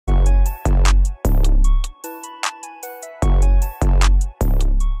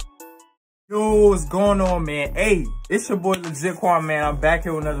Yo, what's going on, man? Hey, it's your boy Legit Quan, man. I'm back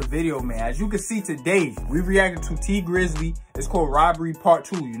here with another video, man. As you can see today, we reacted to Grizzley. It's called Robbery Part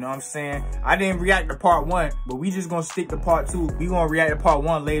 2, you know what I'm saying? I didn't react to Part 1, but we just gonna stick to Part 2. We gonna react to Part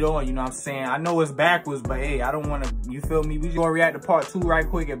 1 later on, you know what I'm saying? I know it's backwards, but hey, I don't wanna, you feel me? We just gonna react to Part 2 right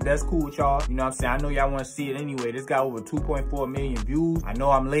quick if that's cool with y'all. You know what I'm saying? I know y'all wanna see it anyway. This got over 2.4 million views. I know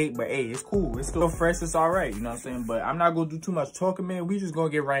I'm late, but hey, it's cool. It's still fresh, it's alright, you know what I'm saying? But I'm not gonna do too much talking, man. We just gonna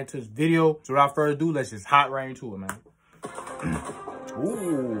get right into this video. So without further ado, let's just hop right into it, man.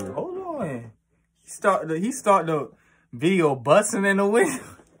 Ooh, hold on. He started the video busting in the window.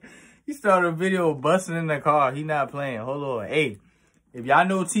 He started a video busting in the car. He not playing. Hold on. Hey, if y'all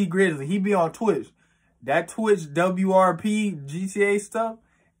know Grizzley, he be on Twitch. That Twitch WRP GTA stuff,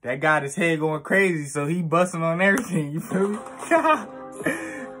 that got his head going crazy. So he busting on everything. You feel me?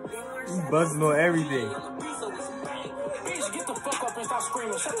 He busting on everything. Stop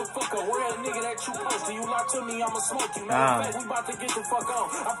screaming, shut the fuck up. Where that nigga that you posted? You lie to me, I'ma smoke you. Matter of fact, we about to get the fuck on.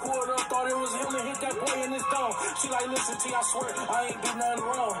 I pulled up, thought it was him and hit that boy in his dome. She like, listen, T, I swear, I ain't do nothing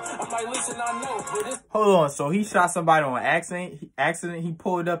wrong. I'm like, listen, I know, but it's... Hold on, so he shot somebody on accident. He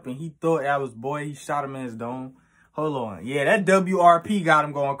pulled up and he thought that was boy. He shot him in his dome. Hold on. Yeah, that WRP got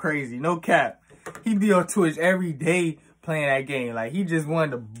him going crazy. No cap. He be on Twitch every day playing that game. Like, he just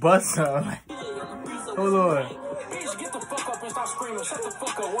wanted to bust something. Like, hold on. Stop screaming, shut the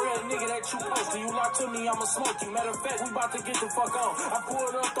fuck up. Where that nigga that you posted? You lie to me, I'ma smoke you. Matter of fact, we about to get the fuck on. I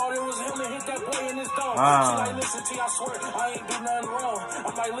pulled up, thought it was him and hit that boy in his dome. She like, listen, T, I swear, I ain't do nothing wrong.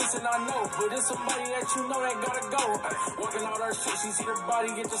 I'm like, listen, I know, but it's somebody that you know that gotta go. Working out her shit, she see her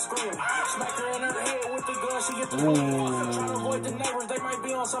body get to scream. Smack her in her head with the gun, she get the trying to avoid the neighbors, they might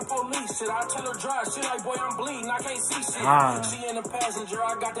be on some police shit. I tell her drive, she like, boy, I'm bleeding, I can't see shit. She in the passenger,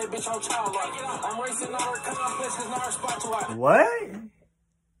 I got that bitch on child lock. I'm racing out her complex, cause now her spot too hot. What?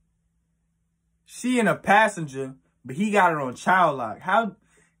 She in a passenger, but he got her on child lock. How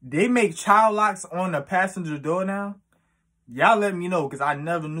they make child locks on the passenger door now? Y'all let me know, because I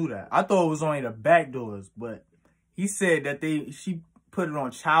never knew that. I thought it was only the back doors, but he said that she put it on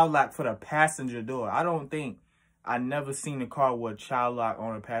child lock for the passenger door. I never seen a car with child lock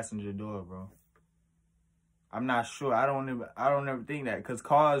on a passenger door, bro. I'm not sure. I don't ever think that, because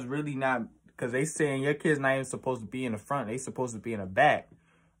cars really not, because they saying your kid's not even supposed to be in the front. They supposed to be in the back.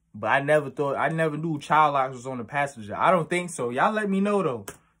 But I never knew child locks was on the passenger. I don't think so. Y'all let me know, though.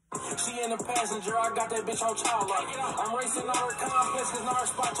 She in the passenger, I got that bitch on child lock. I'm racing out her complex, cause now her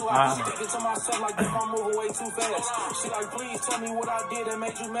spot too hot. I stick it to myself like if I'm moving way too fast. She like, please tell me what I did that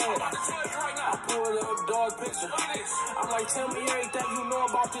made you mad. I pulled up dog picture. I'm like, tell me everything you know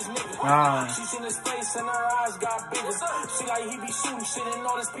about this nigga. She seen his face and her eyes got bigger. She like, he be shooting shit and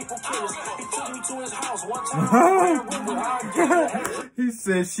all his people killers. He took me to his house one time. He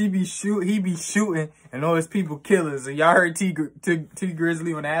said he be shooting and all his people killers. And y'all heard T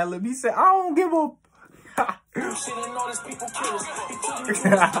Grizzley on the ad-lib. He said, I don't give a... Shit and all his people killers. He took me to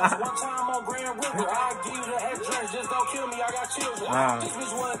his house one time on Grand River. I'll give you the address, just don't kill me, I got children. This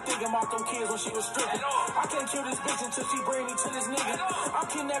bitch wasn't thinking about them kids when she was stripping. I can't kill this bitch until she bring me to this nigga. I'm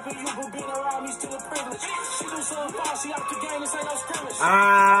kidnapping you, but being around me still a privilege. She do something foul, she out the game, this ain't no scrimmage.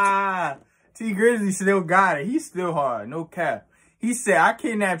 T Grizzley still got it. He's still hard, no cap. He said, I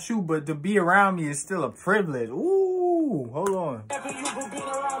kidnapped you, but to be around me is still a privilege. Ooh, hold on. I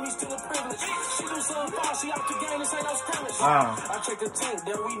check the tank,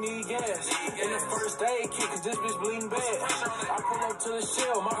 then we need gas. In the first aid kit, cause this bitch bleeding bad. I pull up to the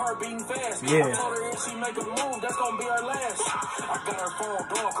shell, my heart beating fast. Yeah. I told her if she make a move, that's gonna be her last. I got her phone,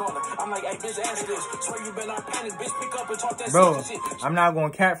 dog calling. I'm like, hey, bitch, answer this. Swear you better not panic, bitch, pick up and talk that shit. I'm not gonna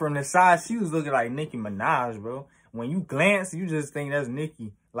cap from the side. She was looking like Nicki Minaj, bro. When you glance, you just think that's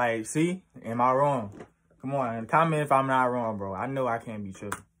Nicki. Like, see? Am I wrong? Come on, comment if I'm not wrong, bro. I know I can't be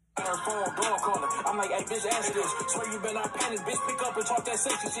tripping. Her phone, dog calling. I'm like, hey, bitch, answer this. Swear you better not panic, bitch, pick up and talk that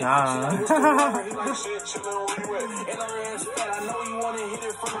sexy shit. He like, shit, chillin' where you at? And her ass fat, I know you wanna hit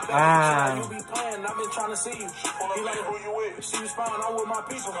it from the back. You be playing, I've been trying to see you. He like, who you with? She respond, I'm with my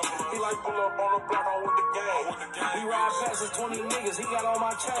people. He like, pull up on the block, I'm with the gang. We ride past his 20 niggas, he got on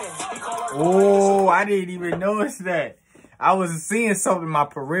my chain. He call her. Oh, I didn't even notice that. I was seeing something in my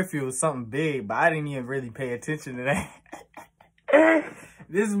peripheral, something big, but I didn't even really pay attention to that.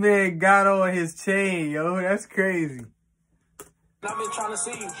 This man got on his chain, yo. That's crazy. I've been trying to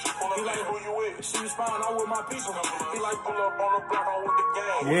see you. He like, who you with? She respond, I'm with my people. He like, pull up on the block, I'm with the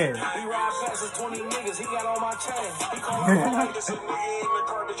gang. Yeah. We ride past his 20 niggas, he got on my chain. He call her, this nigga in the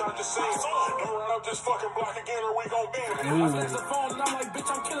car, bitch, I just seen. Don't run up this fucking block again or we gon' beat him. I text the phone and I'm like,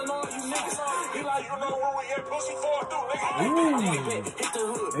 bitch, I'm killing all of you niggas. He like, you know where we at?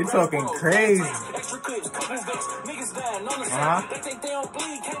 They talking crazy. Extra clips, couple vests, niggas dying on the side. They think they don't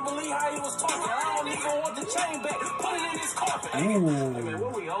bleed, can't believe how he was talking. I don't even want the chain back, put it in his coffin. Hey man,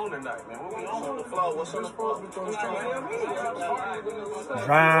 what we on tonight, man? What we on the floor? What's on the floor?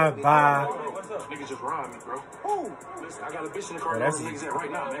 Drive by. What's up? Niggas just robbed me, bro. Listen, I got a bitch in the car. That's niggas at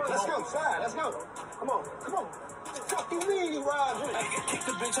right now, man. Let's go, side. Let's go. Come on. Fuck you mean he robbed me? Kick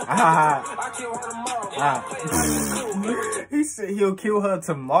the bitch up. I kill her tomorrow. He said he'll kill her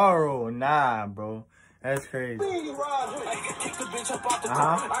tomorrow. Nah, bro. That's crazy. Kick the bitch up off the door.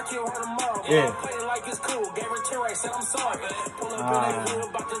 I kill her tomorrow. Yeah. Play it like it's cool. Gave her T-Rex, said I'm sorry. Pull up in that hood,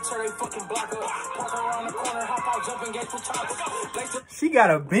 about to tear they fucking block up. Park around the corner, hop out, jumping gates with choppers. She got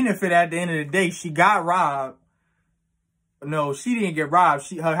a benefit at the end of the day. She got robbed. No, she didn't get robbed.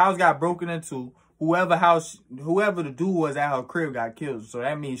 Her house got broken into. Whoever the dude was at her crib got killed. So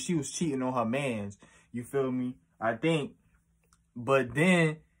that means she was cheating on her mans. You feel me? I think. But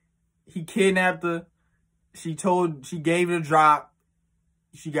then he kidnapped her. She gave it a drop.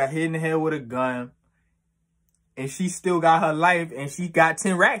 She got hit in the head with a gun. And she still got her life. And she got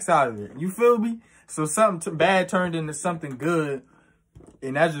 10 racks out of it. You feel me? So something bad turned into something good.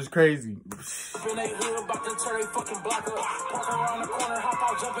 And that's just crazy. About to tear they fucking block up. Park around the corner, hop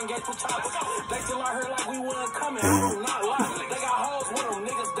out, jumping gates with choppers. They still out here like we weren't coming. I do not lie. They got hoes with them.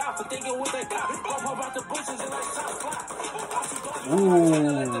 Niggas die for thinking what they got. Pop out the bushes and they shot fly. I see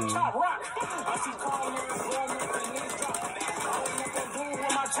chop rock. I see calling niggas blowing up and niggas dropping. I was up that dude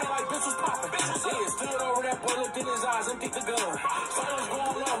with my chain like bitch was popping. Yeah, stood over that boy, looked in his eyes and picked the gun. Silence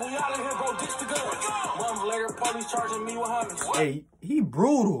going up. We out of here, bro. Ditch the gun. Months later, police charging me with homies. Hey, he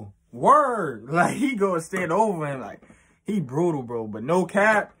brutal. Word. Like, he gonna stand over him. Like, he brutal, bro. But no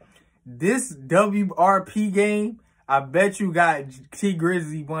cap, this WRP game, I bet you got T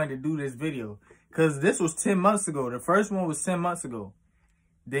Grizzley wanted to do this video. Because this was 10 months ago. The first one was 10 months ago.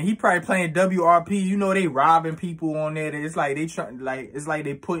 Then he probably playing WRP. You know, they robbing people on there. It's like they it's like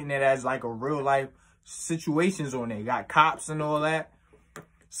they putting it as like a real life situations on there. Got cops and all that.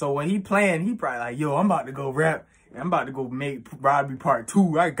 So when he playing, he probably like, yo, I'm about to go rap. I'm about to go make Robbery Part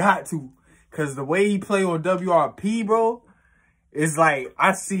 2. I got to. Because the way he play on WRP, bro, it's like,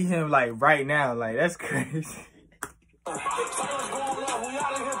 I see him like right now. Like, that's crazy. Months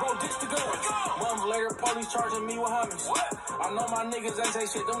later, police charging me with homies. I know my niggas ain't say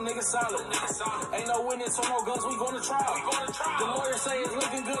shit. Them niggas solid. Ain't no witness, so no guns. We going to trial. The lawyer say it's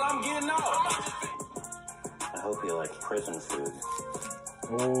looking good. I'm getting out. I hope you like prison food.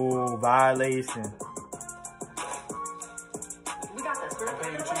 Oh, violation. We got this. I'm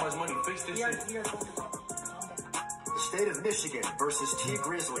paying you too much money. Fix this shit. The state of Michigan versus T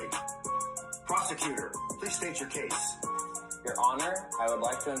Grizzley. Prosecutor, please state your case. Your Honor, I would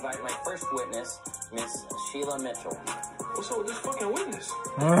like to invite my first witness, Miss Sheila Mitchell. What's up with this fucking witness?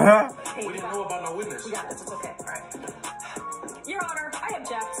 Hey, we didn't know about no witness. We got this. It's okay. All right. Your Honor, I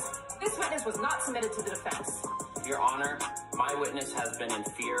object. This witness was not submitted to the defense. Your Honor, my witness has been in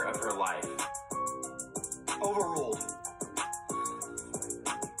fear of her life. Overruled.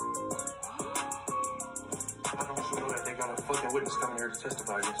 I don't know that they got a fucking witness coming here to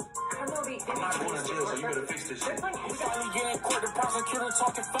testify against. I don't know. I'm not going to jail, so you better fix this shit. We finally get in court, the prosecutor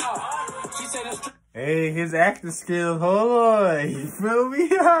talking foul. She said it's Hey, his acting skills, hold on. You feel me?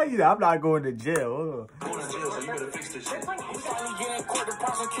 I'm not going to jail. Hold on. Going to jail, so you better fix this shit. We finally get in court, the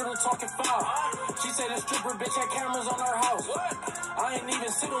prosecutor talking foul. She said the stripper bitch had cameras on her house. I ain't even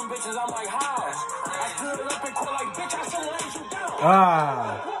see them bitches, I'm like, how? I stood up in court like, bitch, I should have laid you down.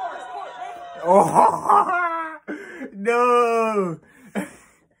 Oh, no.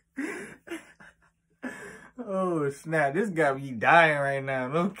 Oh, snap. This got me dying right now.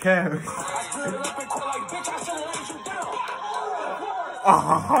 No cap.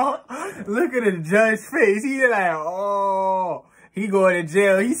 Oh, look at the judge's face. He like, oh, he going to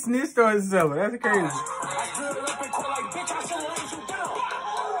jail. He snitched on himself. That's crazy.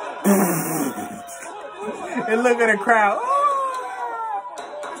 And look at the crowd. Oh.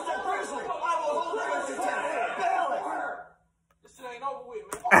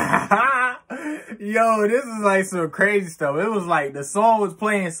 Yo, this is like some crazy stuff. It was like the song was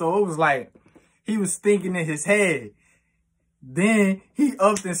playing, so it was like he was thinking in his head. Then he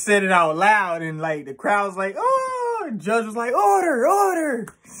upped and said it out loud, and like the crowd was like, oh, the judge was like, order, order.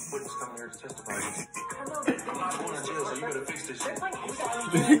 Witness coming here to testify. I'm not going to jail, so you better fix this shit. She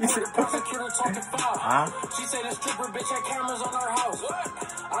said the stripper bitch had cameras on her house.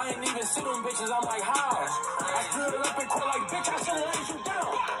 I ain't even see them bitches, I'm like, how? I stood up in court like, bitch, I should have laid you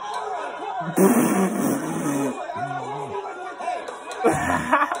down.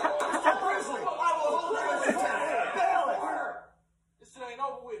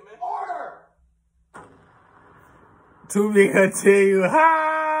 Too big to tell you.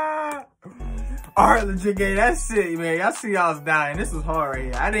 Ha! Alright, legit gang, that's it, man. Y'all see y'all's dying. This was hard right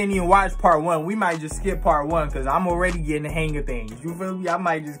here. I didn't even watch part 1. We might just skip part 1 because I'm already getting the hang of things. You feel me? I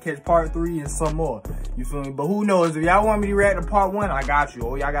might just catch part 3 and some more. You feel me? But who knows? If y'all want me to react to part 1, I got you.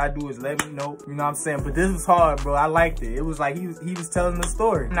 All y'all gotta do is let me know. You know what I'm saying? But this was hard, bro. I liked it. It was like he was telling the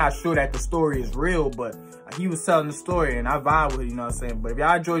story. I'm not sure that the story is real, but he was telling the story and I vibe with it, you know what I'm saying? But if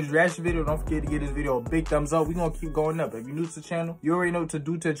y'all enjoyed this reaction video, don't forget to give this video a big thumbs up. We're gonna keep going up. If you're new to the channel, you already know what to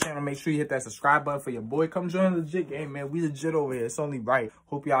do to the channel. Make sure you hit that subscribe button for your boy. Come join the legit game, man. We legit over here. It's only right.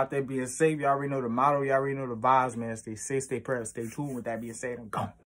 Hope y'all out there being safe. Y'all already know the motto. Y'all already know the vibes, man. Stay safe, stay prepped, stay tuned. With that being said, I'm gone.